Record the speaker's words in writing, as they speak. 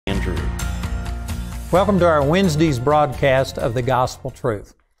Truth. Welcome to our Wednesday's broadcast of the Gospel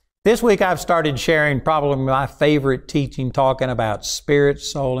Truth. This week I've started sharing probably my favorite teaching, talking about spirit,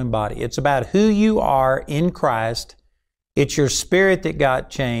 soul, and body. It's about who you are in Christ. It's your spirit that got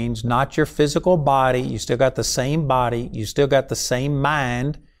changed, not your physical body. You still got the same body. You still got the same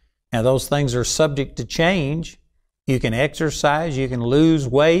mind. Now those things are subject to change. You can exercise, you can lose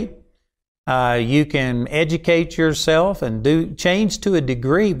weight, you can educate yourself and do change to a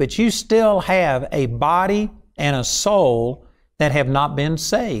degree, but you still have a body and a soul that have not been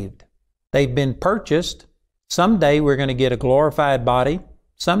saved. They've been purchased. Someday we're going to get a glorified body.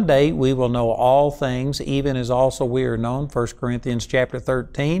 Someday we will know all things, even as also we are known, 1 Corinthians chapter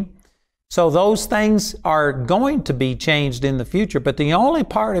 13. So those things are going to be changed in the future, but the only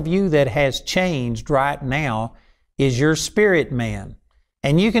part of you that has changed right now is your spirit man.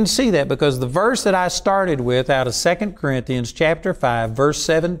 And you can see that because the verse that I started with out of 2 Corinthians chapter 5, verse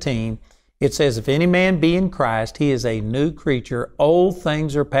 17, it says, "If any man be in Christ, he is a new creature. Old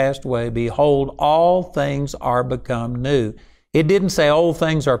things are passed away. Behold, all things are become new." It didn't say old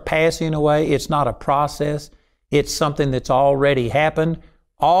things are passing away. It's not a process. It's something that's already happened.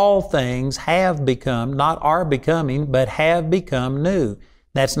 All things have become, not are becoming, but have become new.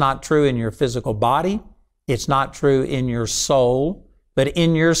 That's not true in your physical body. It's not true in your soul, but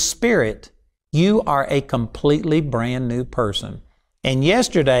in your spirit, you are a completely brand new person. And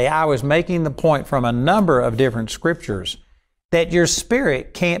yesterday I was making the point from a number of different scriptures that your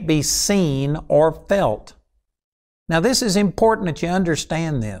spirit can't be seen or felt. Now this is important that you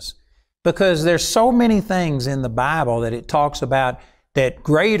understand this because there's so many things in the Bible that it talks about that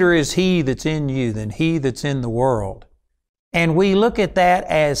greater is He that's in you than he that's in the world. And we look at that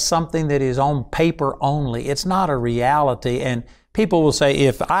as something that is on paper only. It's not a reality. And people will say,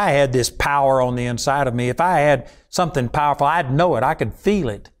 if I had this power on the inside of me, if I had something powerful, I'd know it, I could feel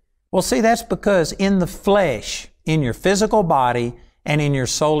it. Well, see, that's because in the flesh, in your physical body, and in your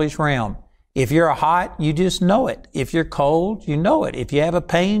soulish realm, if you're hot, you just know it. If you're cold, you know it. If you have a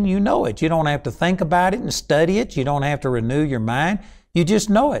pain, you know it. You don't have to think about it and study it. You don't have to renew your mind. You just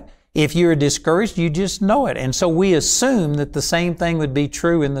know it. If you're discouraged, you just know it. And so we assume that the same thing would be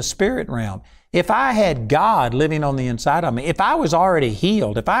true in the spirit realm. If I had God living on the inside of me, if I was already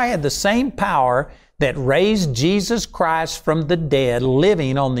healed, if I had the same power that raised Jesus Christ from the dead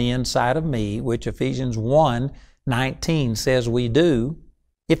living on the inside of me, which Ephesians 1:19 says we do,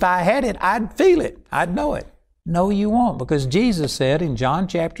 if I had it, I'd feel it. I'd know it. No, you won't, because Jesus said in John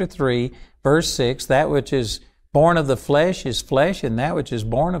chapter 3, verse 6, that which is born of the flesh is flesh, and that which is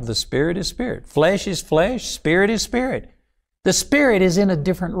born of the Spirit is spirit. Flesh is flesh, spirit is spirit. The spirit is in a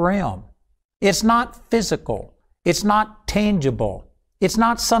different realm. It's not physical. It's not tangible. It's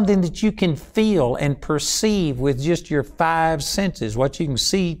not something that you can feel and perceive with just your five senses, what you can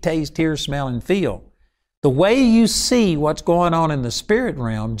see, taste, hear, smell, and feel. The way you see what's going on in the spirit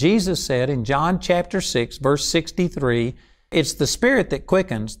realm, Jesus said in John chapter 6, verse 63, it's the spirit that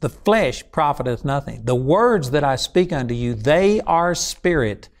quickens, the flesh profiteth nothing. The words that I speak unto you, they are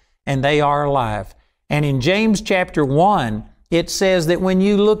spirit and they are life. And in James chapter 1, it says that when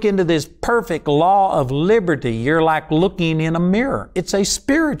you look into this perfect law of liberty, you're like looking in a mirror. It's a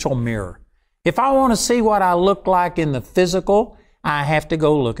spiritual mirror. If I want to see what I look like in the physical, I have to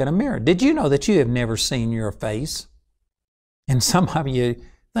go look in a mirror. Did you know that you have never seen your face? And some of you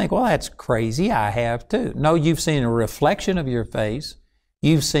think, well, that's crazy. I have too. No, you've seen a reflection of your face.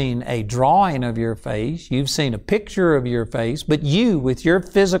 You've seen a drawing of your face. You've seen a picture of your face. But you, with your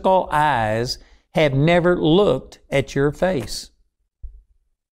physical eyes, have never looked at your face.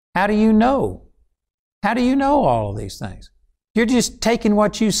 How do you know? How do you know all of these things? You're just taking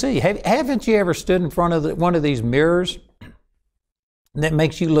what you see. Haven't you ever stood in front of one of these mirrors that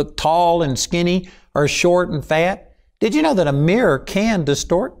makes you look tall and skinny or short and fat? Did you know that a mirror can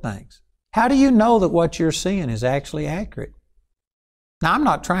distort things? How do you know that what you're seeing is actually accurate? Now, I'm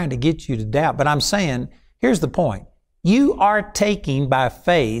not trying to get you to doubt, but I'm saying, here's the point. You are taking by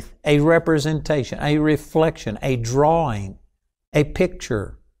faith a representation, a reflection, a drawing, a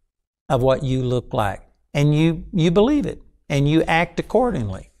picture of what you look like. And you believe it, and you act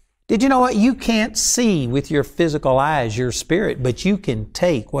accordingly. Did you know what? You can't see with your physical eyes your spirit, but you can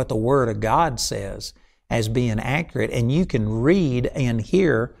take what the Word of God says as being accurate, and you can read and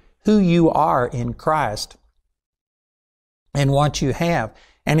hear who you are in Christ and what you have.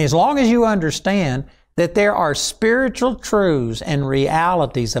 And as long as you understand that there are spiritual truths and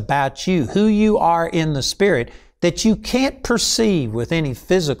realities about you, who you are in the Spirit, that you can't perceive with any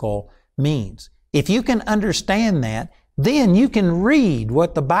physical means. If you can understand that, then you can read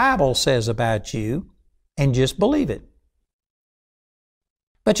what the Bible says about you and just believe it.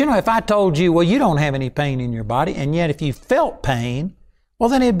 But you know, if I told you, well, you don't have any pain in your body, and yet if you felt pain, well,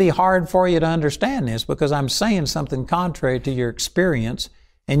 then it'd be hard for you to understand this because I'm saying something contrary to your experience.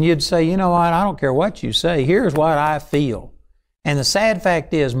 And you'd say, you know what, I don't care what you say. Here's what I feel. And the sad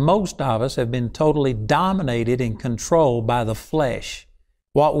fact is most of us have been totally dominated and controlled by the flesh.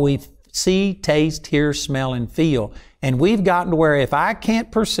 What we see, taste, hear, smell, and feel. And we've gotten to where if I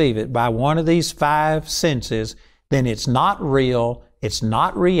can't perceive it by one of these 5 senses, then it's not real, it's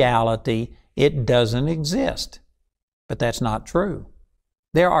not reality, it doesn't exist. But that's not true.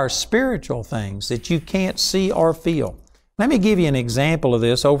 There are spiritual things that you can't see or feel. Let me give you an example of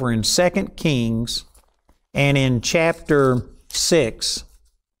this over in 2 Kings and in chapter 6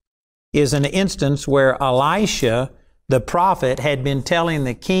 is an instance where Elisha, the prophet, had been telling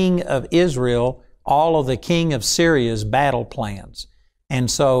the king of Israel all of the king of Syria's battle plans.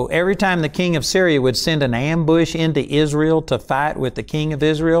 And so every time the king of Syria would send an ambush into Israel to fight with the king of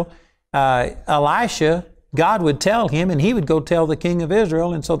Israel, Elisha, God would tell him and he would go tell the king of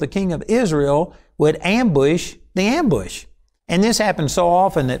Israel, and so the king of Israel would ambush the ambush. And this happens so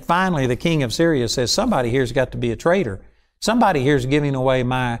often that finally the king of Syria says, somebody here's got to be a traitor. Somebody here's giving away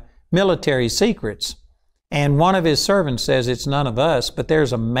my military secrets. And one of his servants says, it's none of us, but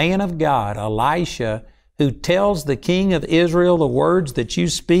there's a man of God, Elisha, who tells the king of Israel the words that you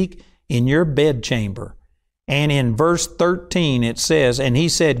speak in your bedchamber. And in verse 13 it says, and he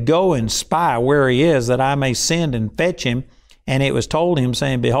said, go and spy where he is, that I may send and fetch him. And it was told him,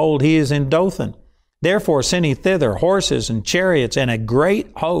 saying, behold, he is in Dothan. Therefore sent he thither horses and chariots and a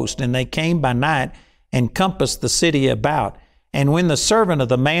great host, and they came by night and compassed the city about. And when the servant of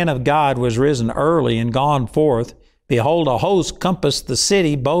the man of God was risen early and gone forth, behold, a host compassed the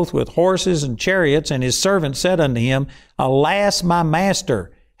city, both with horses and chariots. And his servant said unto him, alas, my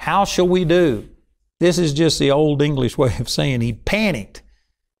master, how shall we do? This is just the old English way of saying he panicked.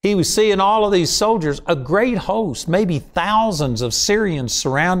 He was seeing all of these soldiers, a great host, maybe thousands of Syrians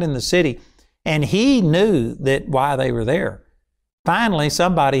surrounding the city. And he knew that why they were there. Finally,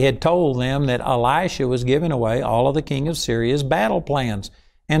 somebody had told them that Elisha was giving away all of the king of Syria's battle plans.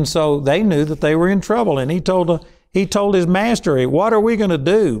 And so they knew that they were in trouble. And he told his master, what are we going to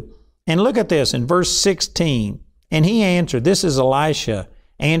do? And look at this in verse 16. And he answered, this is Elisha,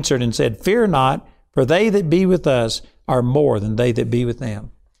 answered and said, fear not, for they that be with us are more than they that be with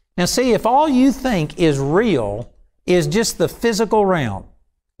them. Now see, if all you think is real is just the physical realm,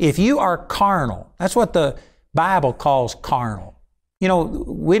 if you are carnal, that's what the Bible calls carnal. You know,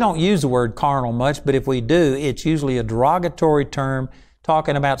 we don't use the word carnal much, but if we do, it's usually a derogatory term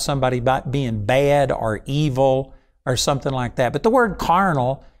talking about somebody being bad or evil or something like that. But the word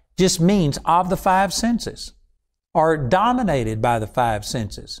carnal just means of the 5 senses or dominated by the 5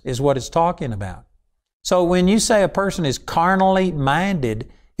 senses is what it's talking about. So when you say a person is carnally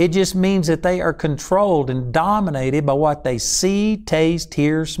minded, it just means that they are controlled and dominated by what they see, taste,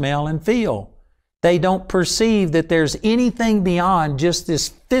 hear, smell, and feel. They don't perceive that there's anything beyond just this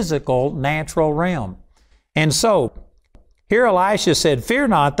physical, natural realm. And so, here Elisha said, fear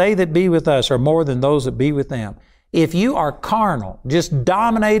not, they that be with us are more than those that be with them. If you are carnal, just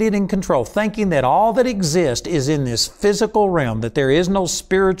dominated and controlled, thinking that all that exists is in this physical realm, that there is no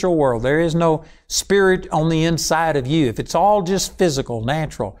spiritual world, there is no spirit on the inside of you, if it's all just physical,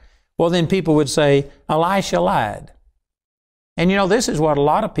 natural, well then people would say, Elisha lied. And you know, this is what a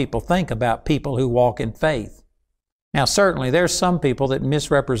lot of people think about people who walk in faith. Now certainly there's some people that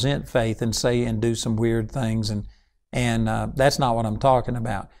misrepresent faith and say and do some weird things, and that's not what I'm talking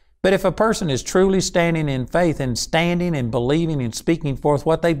about. But if a person is truly standing in faith and standing and believing and speaking forth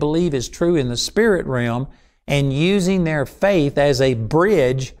what they believe is true in the spirit realm and using their faith as a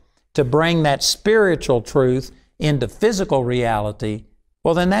bridge to bring that spiritual truth into physical reality,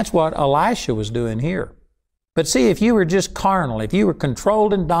 well then that's what Elisha was doing here. But see, if you were just carnal, if you were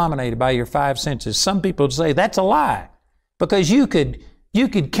controlled and dominated by your 5 senses, some people would say that's a lie, because you could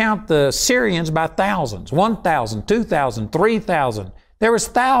count the Syrians by thousands, 1,000, 2,000, 3,000. There was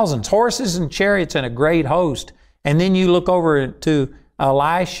thousands, horses and chariots and a great host. And then you look over to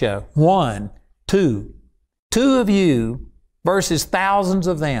Elisha, 1, 2. 2 of you versus thousands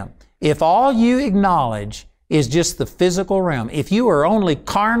of them. If all you acknowledge is just the physical realm, if you are only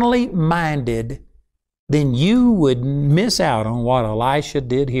carnally minded, then you would miss out on what Elisha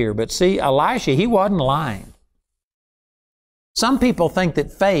did here. But see, Elisha, he wasn't lying. Some people think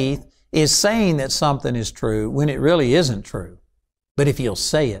that faith is saying that something is true when it really isn't true. But if you'll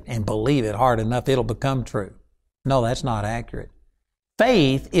say it and believe it hard enough, it'll become true. No, that's not accurate.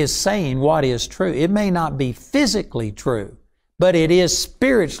 Faith is saying what is true. It may not be physically true, but it is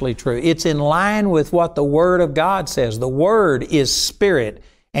spiritually true. It's in line with what the Word of God says. The Word is spirit.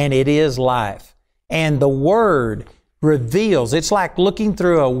 and it is life. And the Word reveals, it's like looking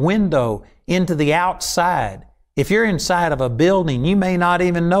through a window into the outside. If you're inside of a building, you may not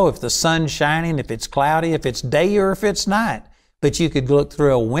even know if the sun's shining, if it's cloudy, if it's day or if it's night. But you could look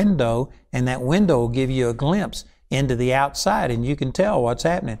through a window, and that window will give you a glimpse into the outside, and you can tell what's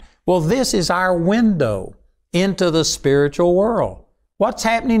happening. Well, this is our window into the spiritual world. What's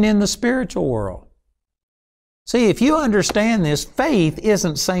happening in the spiritual world? See, if you understand this, faith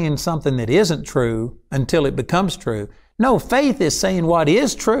isn't saying something that isn't true until it becomes true. No, faith is saying what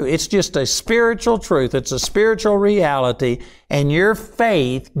is true. It's just a spiritual truth. It's a spiritual reality, and your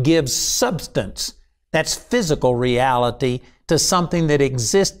faith gives substance. That's physical reality to something that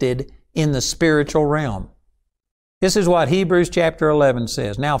existed in the spiritual realm. This is what Hebrews chapter 11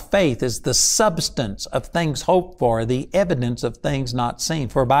 says. Now faith is the substance of things hoped for, the evidence of things not seen.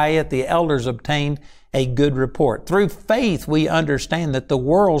 For by it the elders obtained a good report. Through faith we understand that the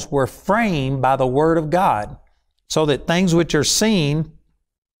worlds were framed by the Word of God, so that things which are seen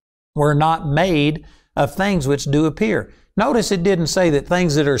were not made of things which do appear. Notice it didn't say that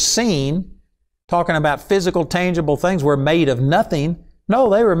things that are seen, talking about physical, tangible things, were made of nothing. No,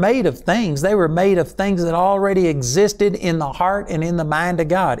 they were made of things. They were made of things that already existed in the heart and in the mind of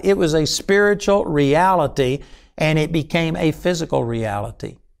God. It was a spiritual reality, and it became a physical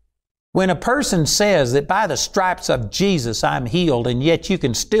reality. When a person says that by the stripes of Jesus I'm healed, and yet you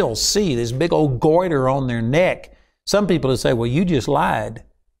can still see this big old goiter on their neck, some people will say, well, you just lied.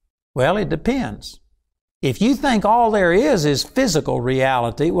 Well, it depends. If you think all there is physical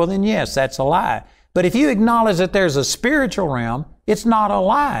reality, well then yes, that's a lie. But if you acknowledge that there's a spiritual realm, it's not a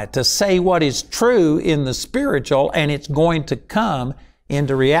lie to say what is true in the spiritual, and it's going to come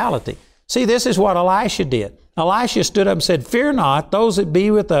into reality. See, this is what Elisha did. Elisha stood up and said, "Fear not, those that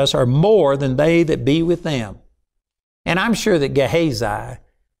be with us are more than they that be with them." And I'm sure that Gehazi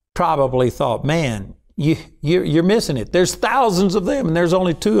probably thought, man, you're missing it. There's thousands of them and there's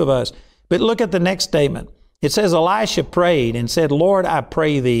only 2 of us. But look at the next statement. It says, Elisha prayed and said, "Lord, I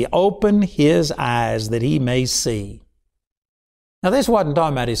pray thee, open his eyes that he may see." Now this wasn't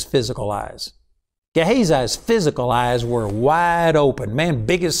talking about his physical eyes. Gehazi's physical eyes were wide open. Man,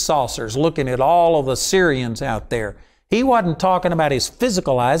 big as saucers, looking at all of the Syrians out there. He wasn't talking about his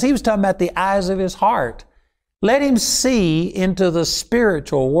physical eyes. He was talking about the eyes of his heart. Let him see into the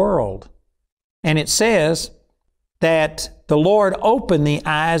spiritual world. And it says that the Lord opened the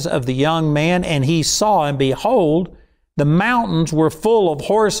eyes of the young man, and he saw, and behold, the mountains were full of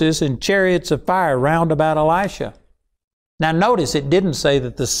horses and chariots of fire round about Elisha. Now notice it didn't say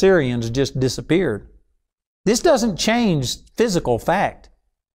that the Syrians just disappeared. This doesn't change physical fact.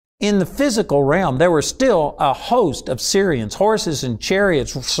 In the physical realm, there were still a host of Syrians, horses and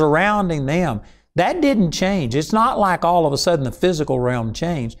chariots surrounding them. That didn't change. It's not like all of a sudden the physical realm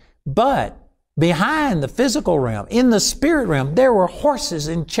changed. But behind the physical realm, in the spirit realm, there were horses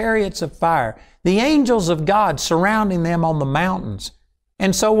and chariots of fire, the angels of God surrounding them on the mountains.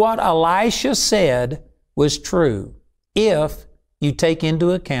 And so what Elisha said was true, if you take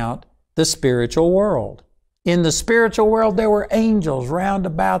into account the spiritual world. In the spiritual world, there were angels round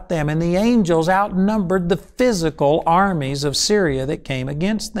about them, and the angels outnumbered the physical armies of Syria that came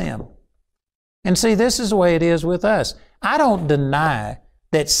against them. And see, this is the way it is with us. I don't deny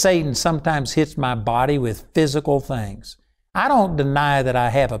that Satan sometimes hits my body with physical things. I don't deny that I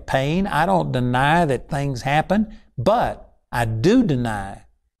have a pain. I don't deny that things happen, but I do deny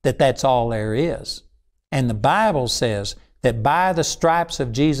that that's all there is. And the Bible says that by the stripes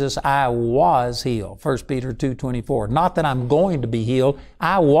of Jesus I was healed. 1 Peter 2:24. Not that I'm going to be healed.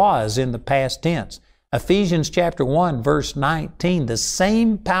 I was in the past tense. Ephesians chapter 1 verse 19. The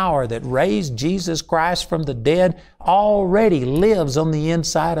same power that raised Jesus Christ from the dead already lives on the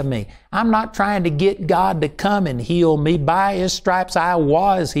inside of me. I'm not trying to get God to come and heal me. By His stripes I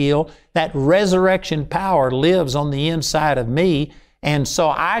was healed. That resurrection power lives on the inside of me. And so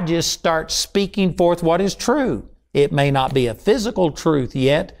I just start speaking forth what is true. It may not be a physical truth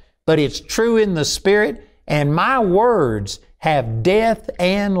yet, but it's true in the Spirit, and my words have death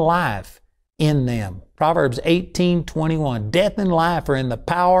and life in them. Proverbs 18:21. Death and life are in the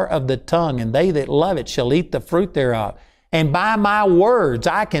power of the tongue, and they that love it shall eat the fruit thereof. And by my words,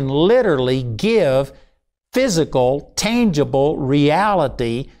 I can literally give physical, tangible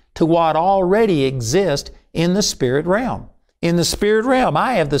reality to what already exists in the spirit realm. In the spirit realm,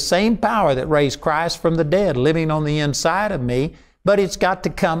 I have the same power that raised Christ from the dead living on the inside of me, but it's got to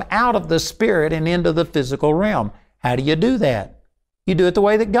come out of the spirit and into the physical realm. How do you do that? You do it the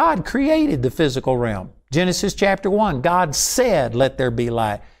way that God created the physical realm. Genesis chapter 1, God said, "Let there be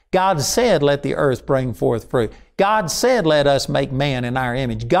light." God said, "Let the earth bring forth fruit." God said, let us make man in our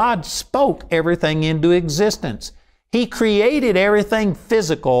image. God spoke everything into existence. He created everything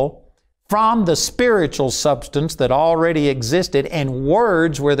physical from the spiritual substance that already existed, and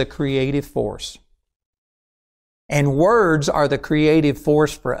words were the creative force. And words are the creative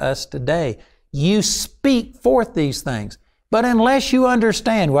force for us today. You speak forth these things. But unless you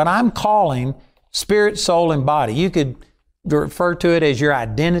understand what I'm calling spirit, soul, and body, you could refer to it as your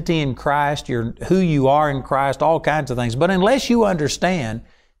identity in Christ, who you are in Christ, all kinds of things. But unless you understand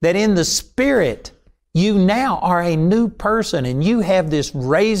that in the Spirit, you now are a new person and you have this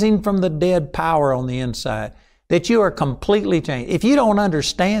raising from the dead power on the inside, that you are completely changed. If you don't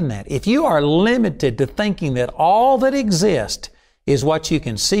understand that, if you are limited to thinking that all that exists is what you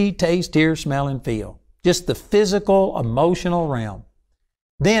can see, taste, hear, smell, and feel, just the physical, emotional realm,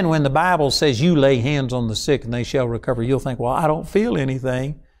 then when the Bible says you lay hands on the sick and they shall recover, you'll think, well, I don't feel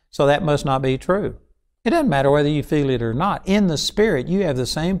anything, so that must not be true. It doesn't matter whether you feel it or not. In the Spirit, you have the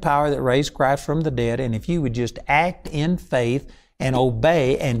same power that raised Christ from the dead, and if you would just act in faith and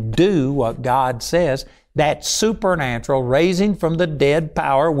obey and do what God says, that supernatural raising from the dead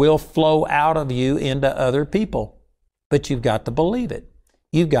power will flow out of you into other people. But you've got to believe it.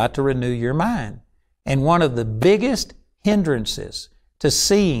 You've got to renew your mind. And one of the biggest hindrances to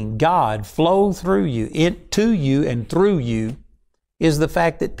seeing God flow through you, to you and through you, is the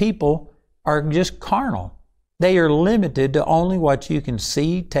fact that people are just carnal. They are limited to only what you can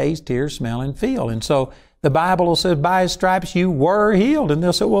see, taste, hear, smell, and feel. And so the Bible will say, by His stripes you were healed. And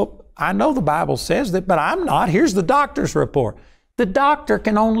they'll say, well, I know the Bible says that, but I'm not. Here's the doctor's report. The doctor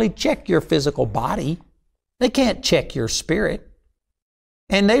can only check your physical body. They can't check your spirit.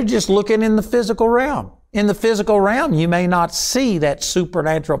 And they're just looking in the physical realm. In the physical realm, you may not see that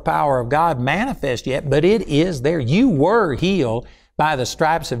supernatural power of God manifest yet, but it is there. You were healed by the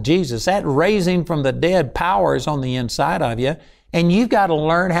stripes of Jesus. That raising from the dead power is on the inside of you, and you've got to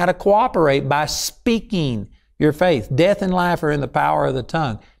learn how to cooperate by speaking your faith. Death and life are in the power of the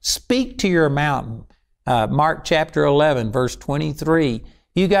tongue. Speak to your mountain. Mark chapter 11, verse 23.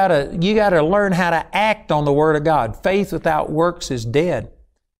 You got to learn how to act on the Word of God. Faith without works is dead.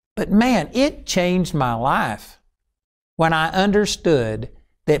 But man, it changed my life when I understood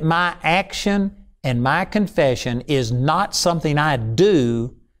that my action and my confession is not something I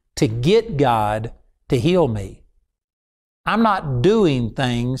do to get God to heal me. I'm not doing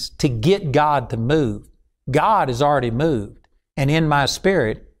things to get God to move. God has already moved. And in my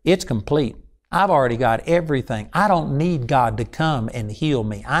spirit, it's complete. I've already got everything. I don't need God to come and heal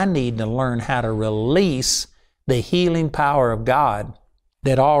me. I need to learn how to release the healing power of God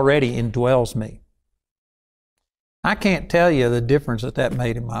that already indwells me. I can't tell you the difference that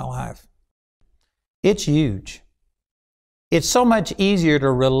made in my life. It's huge. It's so much easier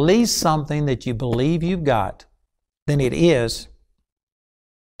to release something that you believe you've got than it is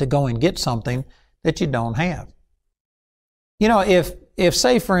to go and get something that you don't have. You know, if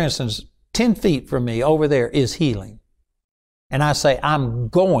say, for instance, 10 feet from me over there is healing, and I say, I'm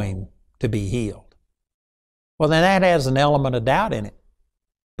going to be healed, well, then that has an element of doubt in it,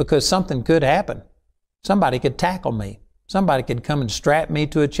 because something could happen. Somebody could tackle me. Somebody could come and strap me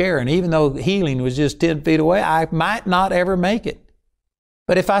to a chair, and even though healing was just 10 feet away, I might not ever make it.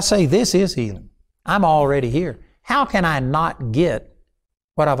 But if I say this is healing, I'm already here, how can I not get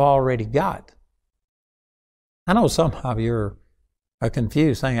what I've already got? I know some of you are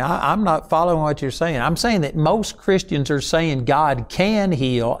confused, saying, I'm not following what you're saying. I'm saying that most Christians are saying God can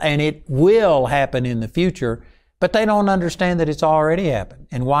heal and it will happen in the future, but they don't understand that it's already happened.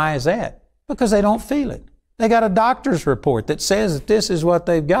 And why is that? Because they don't feel it. They got a doctor's report that says that this is what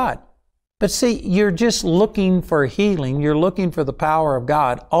they've got. But see, you're just looking for healing. You're looking for the power of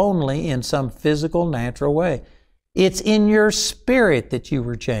God only in some physical, natural way. It's in your spirit that you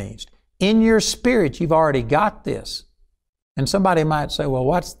were changed. In your spirit, you've already got this. And somebody might say, well,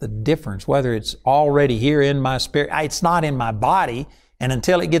 what's the difference? Whether it's already here in my spirit, it's not in my body. And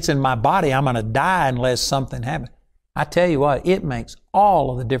until it gets in my body, I'm going to die unless something happens. I tell you what, it makes all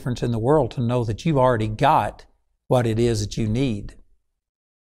of the difference in the world to know that you've already got what it is that you need.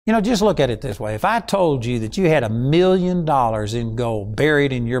 You know, just look at it this way. If I told you that you had $1 million in gold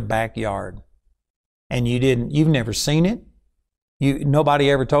buried in your backyard and you've never seen it,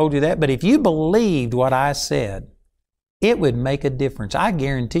 nobody ever told you that, but if you believed what I said, it would make a difference. I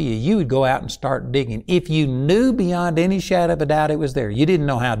guarantee you would go out and start digging. If you knew beyond any shadow of a doubt it was there, you didn't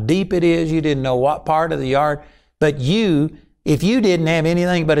know how deep it is, you didn't know what part of the yard, but if you didn't have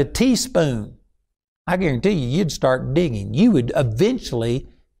anything but a teaspoon, I guarantee you'd start digging. You would eventually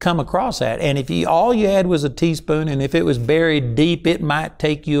come across that. And if all you had was a teaspoon, and if it was buried deep, it might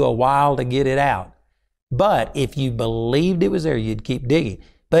take you a while to get it out. But if you believed it was there, you'd keep digging.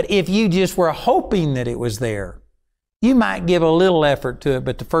 But if you just were hoping that it was there, you might give a little effort to it,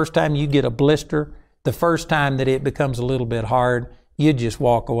 but the first time you get a blister, the first time that it becomes a little bit hard, you'd just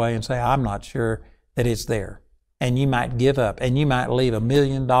walk away and say, I'm not sure that it's there. And you might give up, and you might leave $1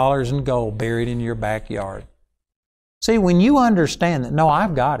 million in gold buried in your backyard. See, when you understand that, no,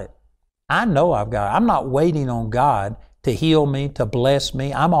 I've got it. I know I've got it. I'm not waiting on God to heal me, to bless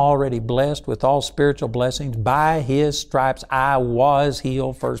me. I'm already blessed with all spiritual blessings. By His stripes I was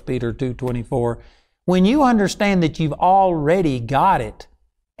healed, 1 Peter 2:24. When you understand that you've already got it,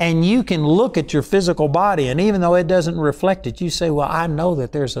 and you can look at your physical body, and even though it doesn't reflect it, you say, well, I know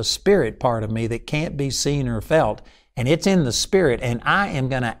that there's a spirit part of me that can't be seen or felt, and it's in the Spirit, and I am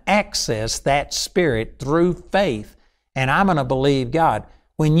going to access that Spirit through faith, and I'm going to believe God.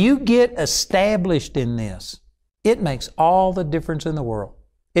 When you get established in this, it makes all the difference in the world.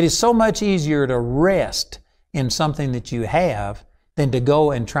 It is so much easier to rest in something that you have than to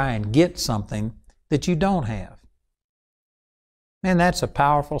go and try and get something that you don't have. Man, that's a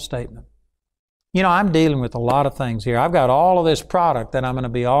powerful statement. You know, I'm dealing with a lot of things here. I've got all of this product that I'm going to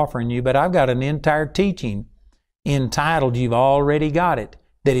be offering you, but I've got an entire teaching entitled You've Already Got It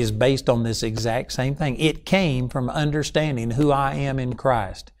that is based on this exact same thing. It came from understanding who I am in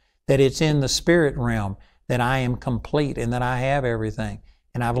Christ, that it's in the spirit realm, that I am complete and that I have everything.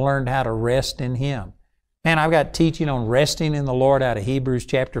 And I've learned how to rest in Him. Man, I've got teaching on resting in the Lord out of Hebrews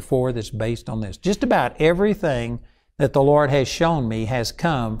chapter 4 that's based on this. Just about everything that the Lord has shown me has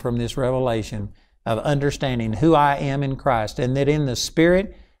come from this revelation of understanding who I am in Christ, and that in the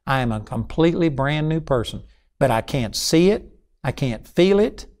Spirit I am a completely brand new person. But I can't see it. I can't feel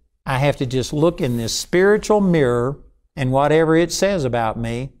it. I have to just look in this spiritual mirror, and whatever it says about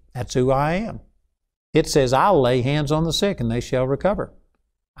me, that's who I am. It says, I'll lay hands on the sick and they shall recover.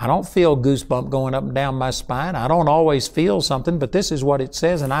 I don't feel goosebump going up and down my spine. I don't always feel something, but this is what it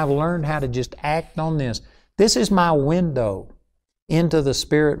says, and I've learned how to just act on this. This is my window into the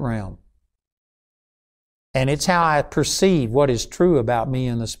spirit realm. And it's how I perceive what is true about me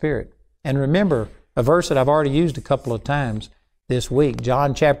in the Spirit. And remember, a verse that I've already used a couple of times this week,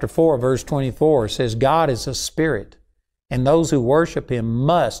 John chapter 4, verse 24, says, God is a spirit, and those who worship Him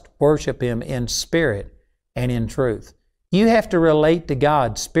must worship Him in spirit and in truth. You have to relate to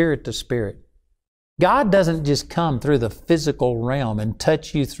God spirit to spirit. God doesn't just come through the physical realm and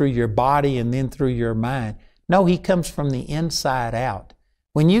touch you through your body and then through your mind. No, He comes from the inside out.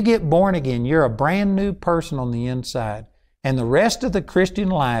 When you get born again, you're a brand new person on the inside. And the rest of the Christian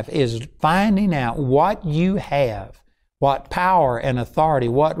life is finding out what you have, what power and authority,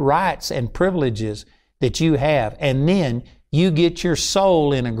 what rights and privileges that you have. And then you get your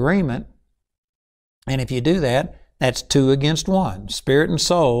soul in agreement. And if you do that, that's 2 against 1. Spirit and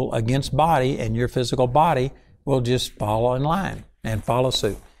soul against body, and your physical body will just follow in line and follow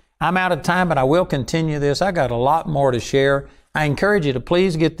suit. I'm out of time, but I will continue this. I got a lot more to share. I encourage you to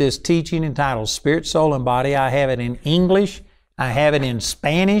please get this teaching entitled Spirit, Soul, and Body. I have it in English. I have it in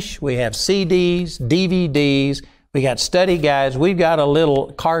Spanish. We have CDs, DVDs. We got study guides. We've got a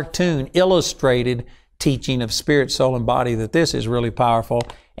little cartoon illustrated teaching of Spirit, Soul, and Body that this is really powerful.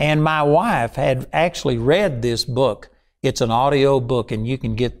 And my wife had actually read this book. It's an audio book, and you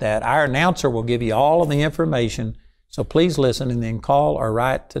can get that. Our announcer will give you all of the information, so please listen and then call or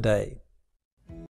write today.